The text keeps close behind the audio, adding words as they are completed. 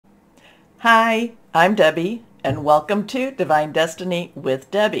Hi, I'm Debbie, and welcome to Divine Destiny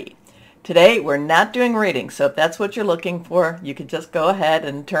with Debbie. Today, we're not doing readings, so if that's what you're looking for, you can just go ahead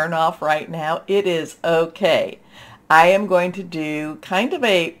and turn off right now. It is okay. I am going to do kind of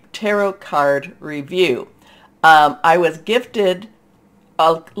a tarot card review. I was gifted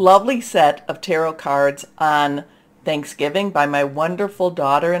a lovely set of tarot cards on Thanksgiving by my wonderful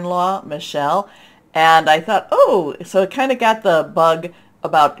daughter-in-law, Michelle, and I thought, oh, so it kind of got the bug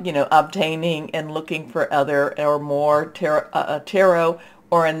about, obtaining and looking for other or more tarot,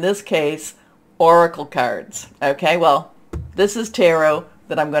 or in this case, oracle cards. Okay, well, this is tarot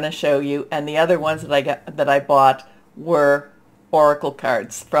that I'm going to show you, and the other ones that I bought were oracle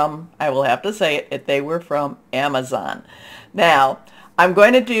cards from, I will have to say it, they were from Amazon. Now, I'm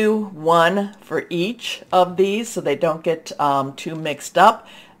going to do one for each of these so they don't get too mixed up.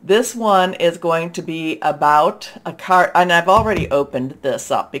 This one is going to be about a card, and I've already opened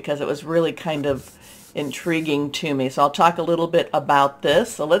this up because it was really kind of intriguing to me. So I'll talk a little bit about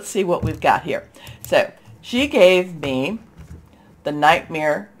this. So let's see what we've got here. So she gave me The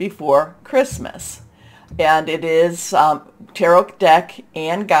Nightmare Before Christmas, and it is tarot deck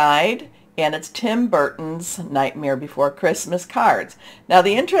and guide, and it's Tim Burton's Nightmare Before Christmas cards. Now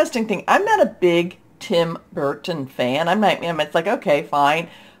the interesting thing, I'm not a big Tim Burton fan. It's like, okay, fine.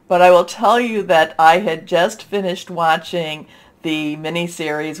 But I will tell you that I had just finished watching the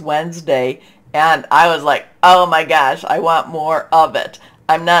miniseries Wednesday, and I was like, oh my gosh, I want more of it.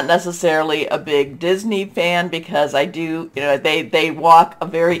 I'm not necessarily a big Disney fan because I do, they walk a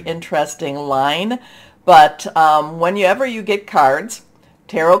very interesting line. But whenever you get cards,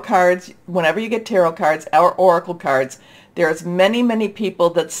 tarot cards, whenever you get tarot cards or oracle cards, there's many, many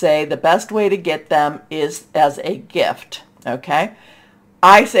people that say the best way to get them is as a gift, okay?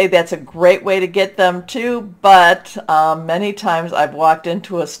 I say that's a great way to get them too, but many times I've walked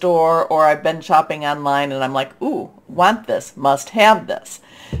into a store or I've been shopping online and I'm like, ooh, want this, must have this.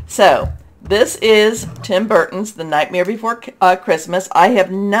 So this is Tim Burton's The Nightmare Before Christmas. I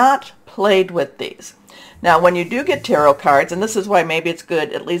have not played with these. Now, when you do get tarot cards, and this is why maybe it's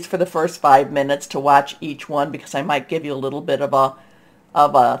good, at least for the first 5 minutes, to watch each one, because I might give you a little bit of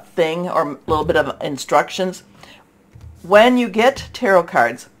a thing or a little bit of instructions. When you get tarot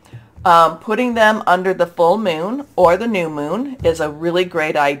cards, putting them under the full moon or the new moon is a really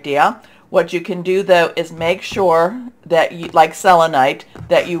great idea. What you can do, though, is make sure that you, like selenite,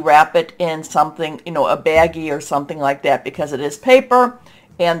 that you wrap it in something, a baggie or something like that, because it is paper,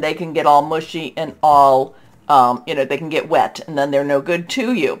 and they can get all mushy and all, they can get wet, and then they're no good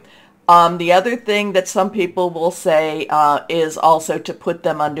to you. The other thing that some people will say is also to put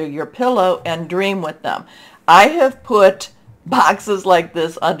them under your pillow and dream with them. I have put boxes like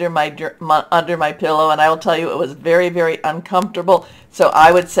this under my pillow, and I will tell you it was very, very uncomfortable. So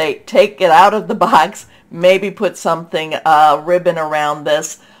I would say take it out of the box, maybe put something, ribbon around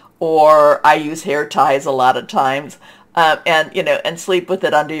this, or I use hair ties a lot of times. And sleep with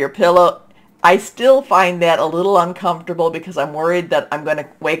it under your pillow. I still find that a little uncomfortable because I'm worried that I'm going to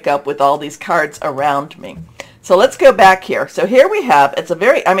wake up with all these cards around me. So let's go back here. So here we have,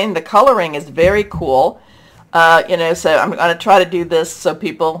 the coloring is very cool. So I'm going to try to do this so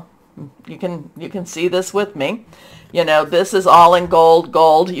people, you can see this with me. This is all in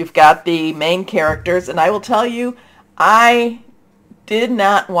gold. You've got the main characters, and I will tell you, I did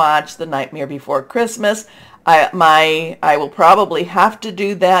not watch The Nightmare Before Christmas. I will probably have to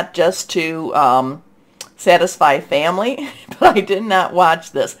do that just to satisfy family, but I did not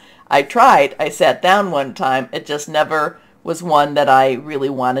watch this. I tried. I sat down one time. It just never was one that I really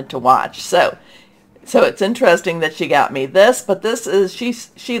wanted to watch. So it's interesting that she got me this, but this is,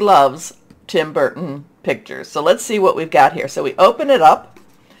 she loves Tim Burton pictures. So let's see what we've got here. So we open it up,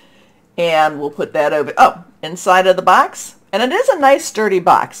 and we'll put that over, inside of the box. And it is a nice sturdy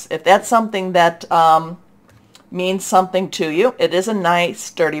box. If that's something that means something to you, it is a nice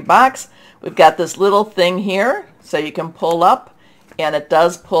sturdy box. We've got this little thing here so you can pull up, and it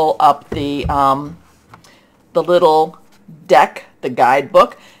does pull up the little deck, the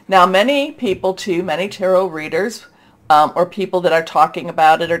guidebook. Now many people too, many tarot readers or people that are talking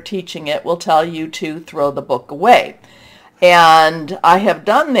about it or teaching it will tell you to throw the book away. And I have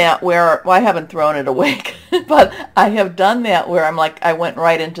done that where, well, I haven't thrown it away, but I have done that where I'm like, I went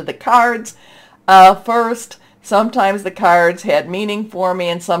right into the cards first. Sometimes the cards had meaning for me,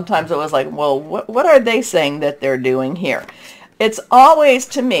 and sometimes it was like, well, what are they saying that they're doing here? It's always,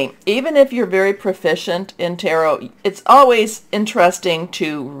 to me, even if you're very proficient in tarot, it's always interesting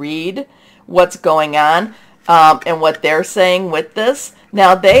to read what's going on and what they're saying with this.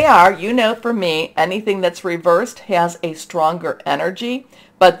 Now they are, for me, anything that's reversed has a stronger energy,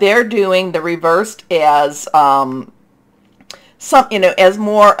 but they're doing the reversed as as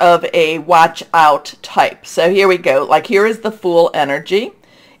more of a watch out type. So here we go. Like here is the Fool energy,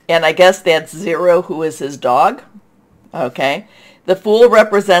 and I guess that's Zero, who is his dog. Okay. The Fool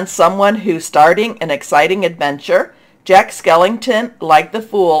represents someone who's starting an exciting adventure. Jack Skellington, like the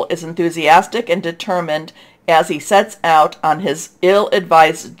Fool, is enthusiastic and determined as he sets out on his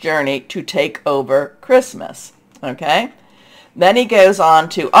ill-advised journey to take over Christmas. Okay. Then he goes on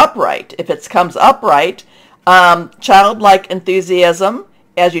to Upright. If it comes upright, childlike enthusiasm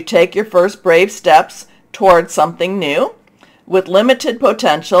as you take your first brave steps towards something new. With limited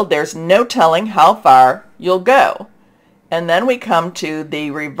potential, there's no telling how far you'll go. And then we come to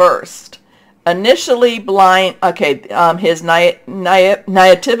the reversed. Initially blind, his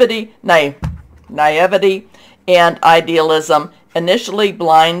naivety and idealism initially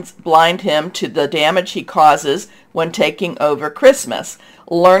blind him to the damage he causes when taking over Christmas.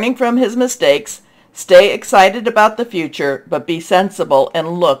 Learning from his mistakes, stay excited about the future, but be sensible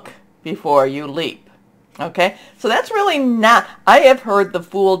and look before you leap. Okay, so that's really not, I have heard the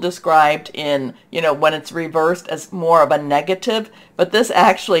Fool described in, when it's reversed as more of a negative, but this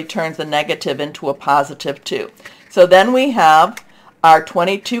actually turns the negative into a positive too. So then we have our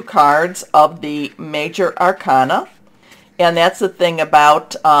 22 cards of the Major Arcana, and that's the thing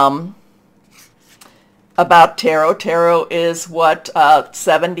about tarot. Tarot is what,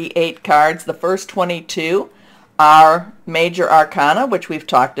 78 cards. The first 22 are Major Arcana, which we've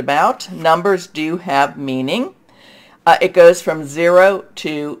talked about. Numbers do have meaning. It goes from 0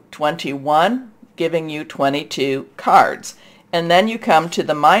 to 21, giving you 22 cards. And then you come to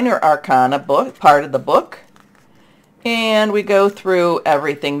the Minor Arcana book, part of the book, and we go through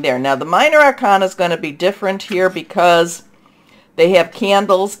everything there. Now, the Minor Arcana is going to be different here because they have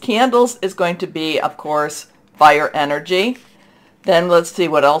candles. Candles is going to be, of course, fire energy. Then let's see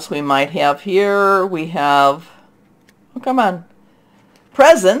what else we might have here. We have, oh, come on,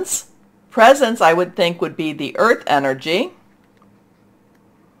 presents. Presents, I would think, would be the earth energy.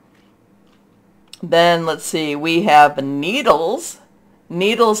 Then let's see, we have needles.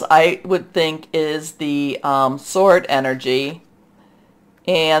 Needles, I would think, is the sword energy.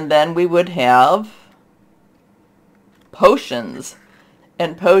 And then we would have potions.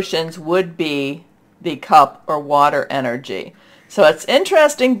 And potions would be the cup or water energy. So it's an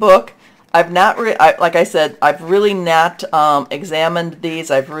interesting book. I've not, like I said, I've really not examined these.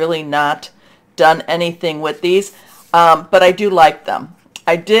 I've really not done anything with these, but I do like them.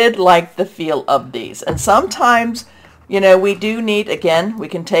 I did like the feel of these. And sometimes, we do need, again, we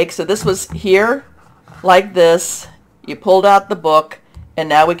can take, so this was here like this. You pulled out the book, and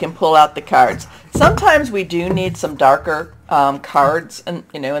now we can pull out the cards. Sometimes we do need some darker cards, and,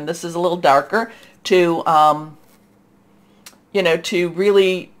 and this is a little darker to, to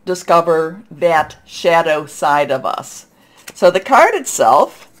really discover that shadow side of us. So the card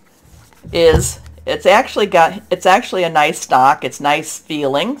itself is, it's actually a nice stock. It's nice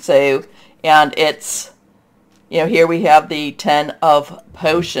feeling. So, and it's, here we have the 10 of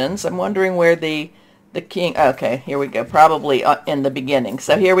potions. I'm wondering where the king, okay, here we go, probably in the beginning.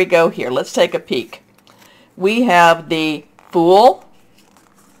 So here we go here. Let's take a peek. We have the Fool,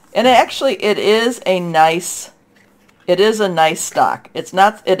 and actually it is a nice stock.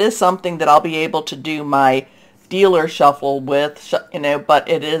 It is something that I'll be able to do my dealer shuffle with, but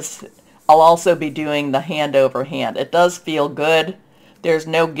I'll also be doing the hand over hand. It does feel good. There's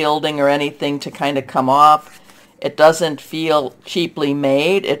no gilding or anything to kind of come off. It doesn't feel cheaply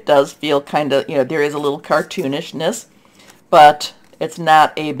made. It does feel kind of, there is a little cartoonishness, but it's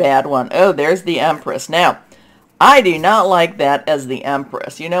not a bad one. Oh, there's the Empress. Now, I do not like that as the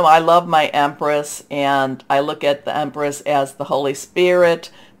Empress. I love my Empress, and I look at the Empress as the Holy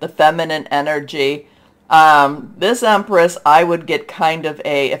Spirit, the feminine energy. This Empress, I would get kind of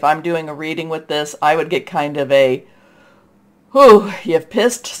if I'm doing a reading with this, I would get kind of whew, you've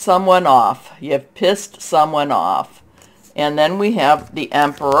pissed someone off. You've pissed someone off. And then we have the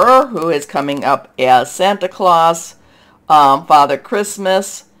Emperor, who is coming up as Santa Claus, Father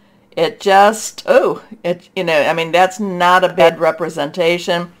Christmas. It just, that's not a bad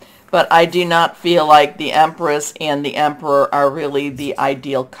representation, but I do not feel like the Empress and the Emperor are really the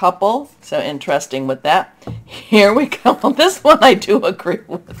ideal couple. So interesting with that. Here we go. This one I do agree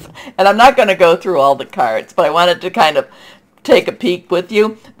with. And I'm not going to go through all the cards, but I wanted to kind of take a peek with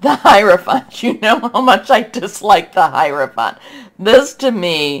you. The Hierophant. You know how much I dislike the Hierophant. This to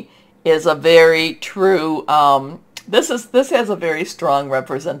me is a very true, this has a very strong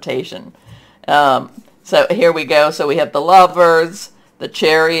representation. So here we go. So we have the Lovers, the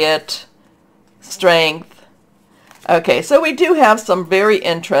Chariot, Strength. Okay, so we do have some very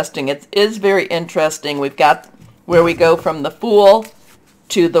interesting, it is very interesting. We've got where we go from the Fool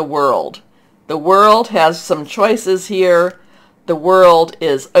to the World. The World has some choices here. The World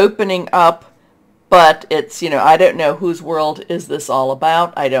is opening up, but it's, I don't know whose world is this all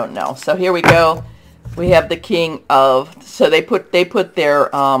about. I don't know. So here we go. We have the King of, so they put their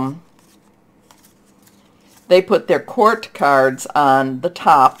court cards on the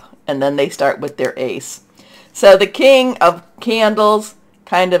top, and then they start with their ace. So the King of Candles,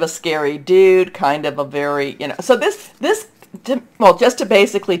 kind of a scary dude, kind of a very, so this, well, just to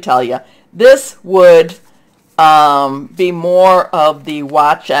basically tell you, this would be more of the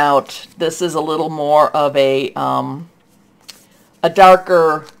watch out. This is a little more of a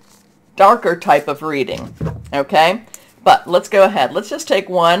darker type of reading, okay? But let's go ahead. Let's just take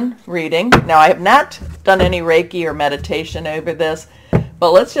one reading. Now, I have not done any Reiki or meditation over this,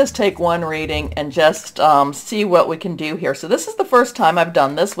 but let's just take one reading and just see what we can do here. So this is the first time I've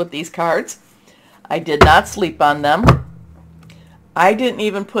done this with these cards. I did not sleep on them. I didn't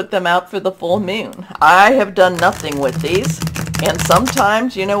even put them out for the full moon. I have done nothing with these. And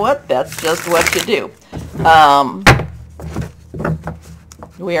sometimes, you know what? That's just what you do.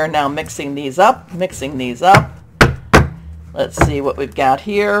 We are now mixing these up. Let's see what we've got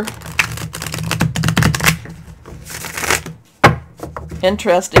here.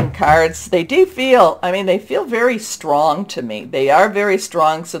 Interesting cards. They do feel, they feel very strong to me. They are very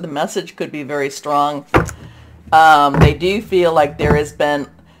strong, so the message could be very strong. They do feel like there has been,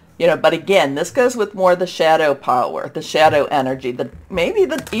 but again, this goes with more the shadow power, the shadow energy, even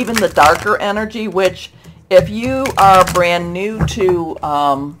the darker energy, which if you are brand new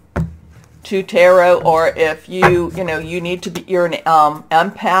to tarot, or if you need to be, you're an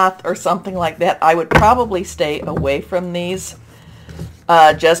empath or something like that, I would probably stay away from these.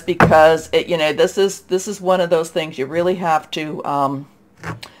 Just because this is one of those things you really have to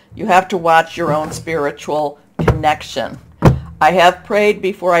watch your own spiritual connection. I have prayed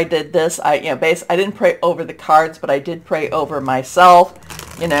before I did this. I didn't pray over the cards, but I did pray over myself.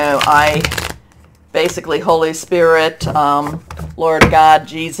 I basically, Holy Spirit, Lord God,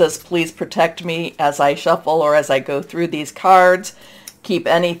 Jesus, please protect me as I shuffle or as I go through these cards. Keep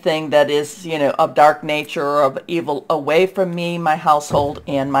anything that is, of dark nature or of evil away from me, my household,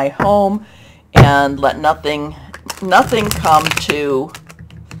 and my home, and let nothing come to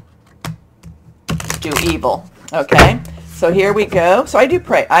do evil. Okay, so here we go. So I do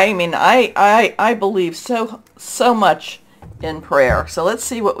pray. I believe so much in prayer. So let's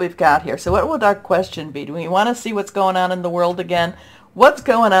see what we've got here. So what would our question be? Do we want to see what's going on in the world again? What's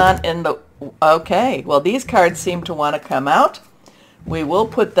going on in the... Okay, well, these cards seem to want to come out. We will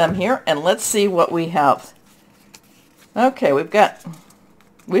put them here, and let's see what we have. Okay,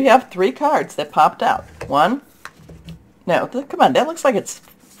 we have 3 cards that popped out. One. No, come on, that looks like it's...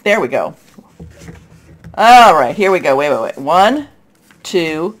 There we go. All right, here we go. Wait. 1,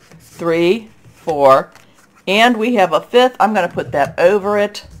 2, 3, 4. And we have a 5th. I'm going to put that over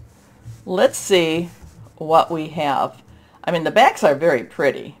it. Let's see what we have. The backs are very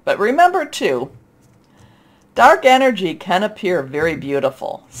pretty. But remember, too, dark energy can appear very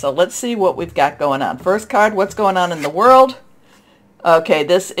beautiful. So let's see what we've got going on. First card, what's going on in the world? Okay,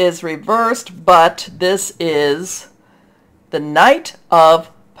 this is reversed, but this is the Knight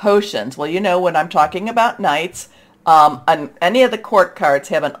of Potions. Well, when I'm talking about knights, any of the court cards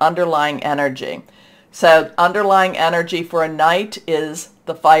have an underlying energy. So underlying energy for a knight is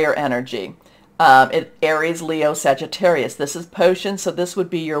the fire energy. Aries, Leo, Sagittarius. This is potion, so this would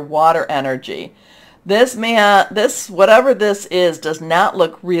be your water energy. This man, whatever this is, does not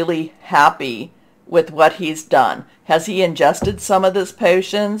look really happy with what he's done. Has he ingested some of this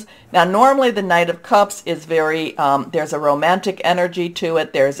potions? Now, normally the Knight of Cups is very, there's a romantic energy to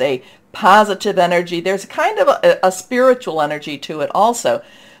it. There's a positive energy. There's kind of a spiritual energy to it also.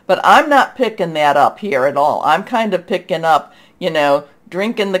 But I'm not picking that up here at all. I'm kind of picking up,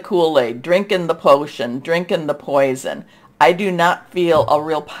 drinking the Kool-Aid, drinking the potion, drinking the poison. I do not feel a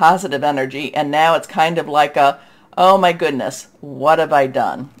real positive energy, and now it's kind of like a, oh my goodness, what have I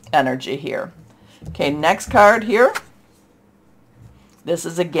done energy here. Okay, next card here. This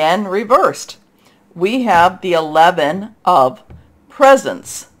is again reversed. We have the 11 of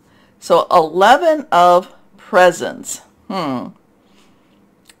Presents. So 11 of Presents.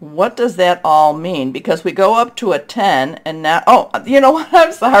 What does that all mean? Because we go up to a 10, and now, oh, you know what?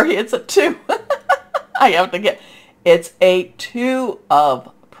 I'm sorry, it's a 2. I have to get... It's a 2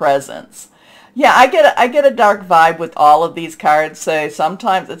 of Presents. Yeah, I get a dark vibe with all of these cards. So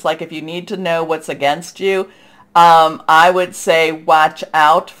sometimes it's like if you need to know what's against you, I would say watch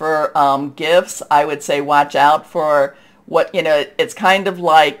out for gifts. I would say watch out for what, it's kind of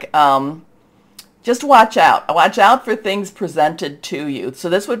like just watch out. Watch out for things presented to you. So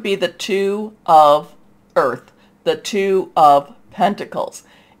this would be the Two of Earth, the Two of Pentacles.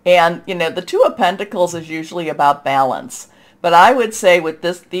 And, the Two of Pentacles is usually about balance. But I would say with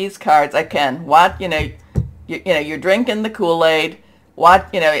these cards, you're drinking the Kool-Aid.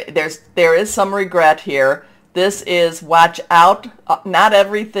 There is some regret here. This is watch out. Not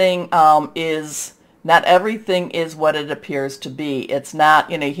everything is what it appears to be. It's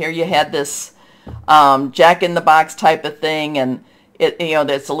not, here you had this Jack in the Box type of thing, and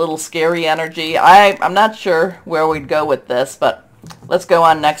it's a little scary energy. I'm not sure where we'd go with this, but let's go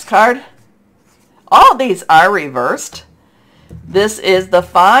on next card. All these are reversed. This is the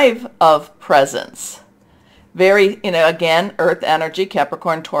Five of Presents. Very, again, Earth energy,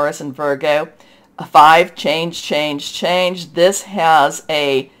 Capricorn, Taurus, and Virgo. A 5, change, change, change. This just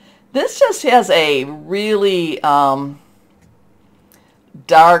has a really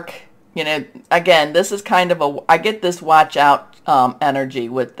dark, again, this is kind of I get this watch out energy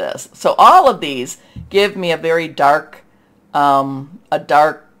with this. So all of these give me a very dark, a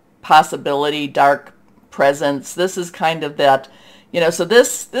dark possibility, dark presence. This is kind of that, so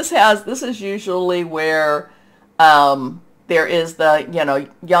this is usually where there is the,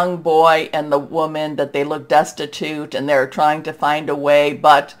 young boy and the woman that they look destitute and they're trying to find a way,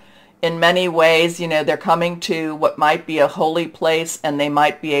 but in many ways, they're coming to what might be a holy place and they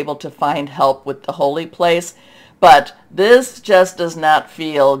might be able to find help with the holy place. But this just does not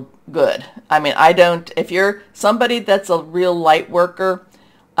feel good. I mean, if you're somebody that's a real light worker,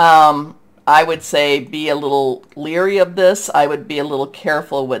 I would say be a little leery of this. I would be a little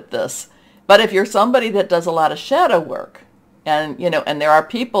careful with this. But if you're somebody that does a lot of shadow work, and and there are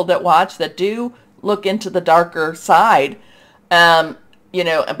people that watch that do look into the darker side,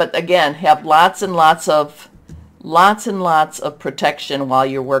 but again, have lots and lots of protection while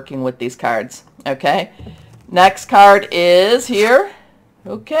you're working with these cards. Okay, next card is here.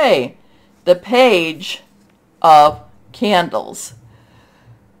 Okay, the Page of Candles.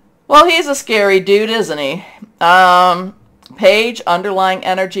 Well, he's a scary dude, isn't he? Page, underlying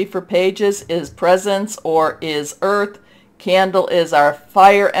energy for pages is presence or is earth. Candle is our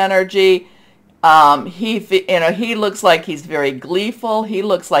fire energy. He looks like he's very gleeful. He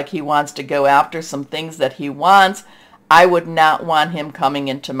looks like he wants to go after some things that he wants. I would not want him coming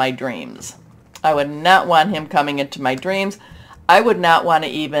into my dreams. I would not want him coming into my dreams. I would not want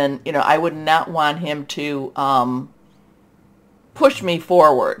to even, I would not want him to push me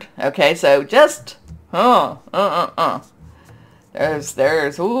forward. Okay, so just, there's,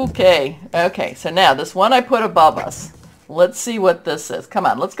 okay. Okay, so now this one I put above us. Let's see what this is. Come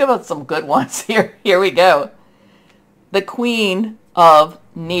on, let's give us some good ones here. Here we go. The Queen of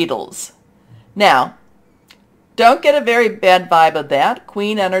Needles. Now, don't get a very bad vibe of that.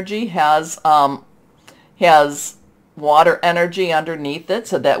 Queen energy has water energy underneath it,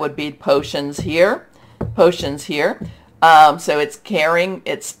 so that would be potions here. Potions here. So it's caring,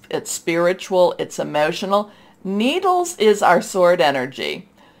 it's spiritual, it's emotional. Needles is our sword energy.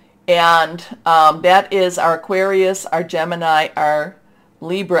 And that is our Aquarius, our Gemini, our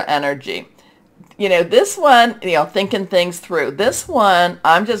Libra energy. This one, thinking things through. This one,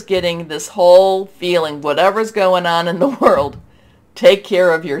 I'm just getting this whole feeling, whatever's going on in the world, take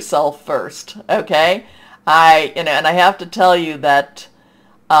care of yourself first, okay? And I have to tell you that,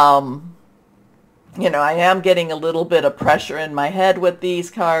 I am getting a little bit of pressure in my head with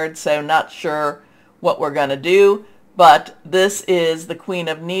these cards, so not sure what we're going to do. But this is the Queen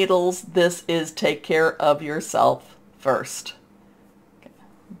of Needles. This is take care of yourself first.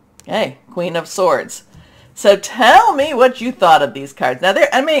 Okay, Queen of Swords. So tell me what you thought of these cards. Now,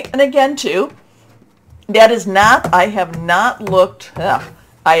 and again, too, that is not, I have not looked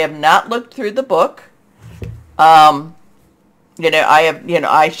through the book. I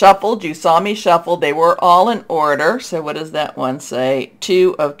shuffled. You saw me shuffle. They were all in order. So what does that one say?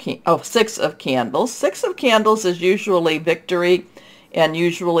 6 of Candles. 6 of Candles is usually victory and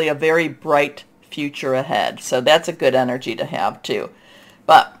usually a very bright future ahead. So that's a good energy to have too.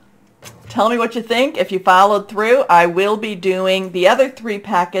 But tell me what you think. If you followed through, I will be doing the other 3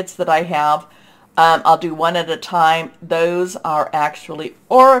 packets that I have. I'll do one at a time. Those are actually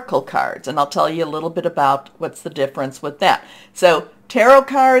oracle cards, and I'll tell you a little bit about what's the difference with that. So tarot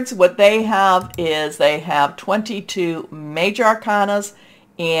cards, what they have is they have 22 major arcanas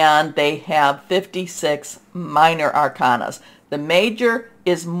and they have 56 minor arcanas. The major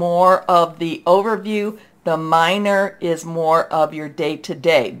is more of the overview. The minor is more of your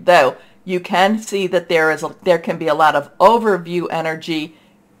day-to-day. Though you can see that there can be a lot of overview energy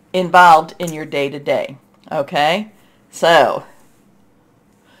involved in your day-to-day. Okay? So,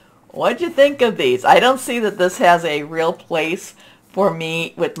 what'd you think of these? I don't see that this has a real place for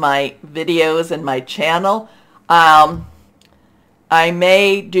me with my videos and my channel. I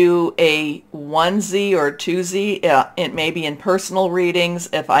may do a 1Z or 2Z, maybe in personal readings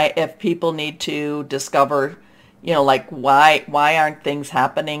if people need to discover, like why aren't things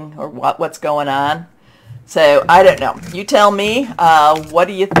happening or what's going on. So I don't know. You tell me. What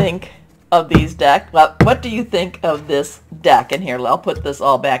do you think of these decks? Well, what do you think of this deck? And here, I'll put this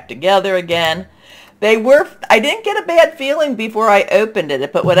all back together again. I didn't get a bad feeling before I opened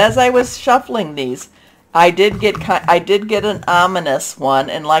it, but as I was shuffling these, I did get an ominous one.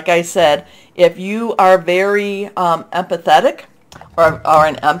 And like I said, if you are very empathetic or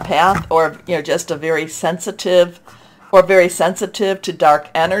an empath, or just a very sensitive to dark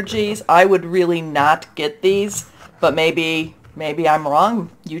energies, I would really not get these. But maybe I'm wrong.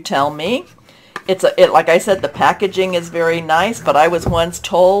 You tell me. Like I said, the packaging is very nice, but I was once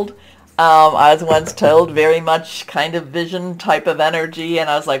told very much kind of vision type of energy, and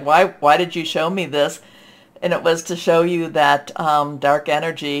I was like, why did you show me this? And it was to show you that dark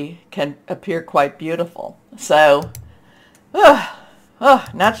energy can appear quite beautiful. So,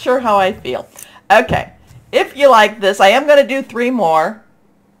 not sure how I feel. Okay, if you like this, I am going to do 3 more.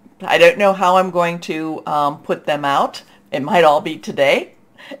 I don't know how I'm going to put them out. It might all be today.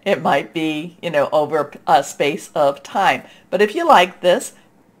 It might be, over a space of time. But if you like this,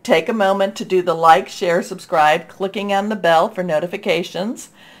 take a moment to do the like, share, subscribe, clicking on the bell for notifications.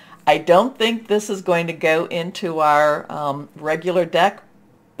 I don't think this is going to go into our regular deck,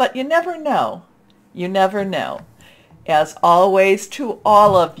 but you never know. You never know. As always, to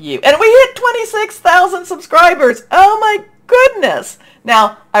all of you. And we hit 26,000 subscribers. Oh my goodness.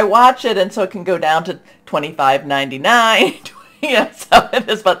 Now, I watch it, and so it can go down to $25.99. So it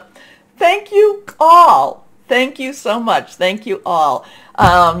is, but thank you all. Thank you so much. Thank you all.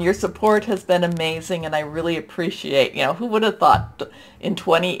 Your support has been amazing, and I really appreciate, who would have thought in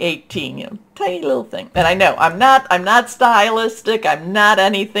 2018, tiny little thing. And I know I'm not stylistic. I'm not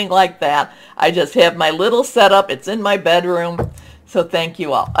anything like that. I just have my little setup. It's in my bedroom. So thank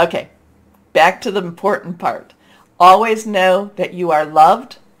you all. Okay, back to the important part. Always know that you are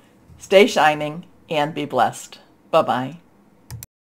loved, stay shining, and be blessed. Bye-bye.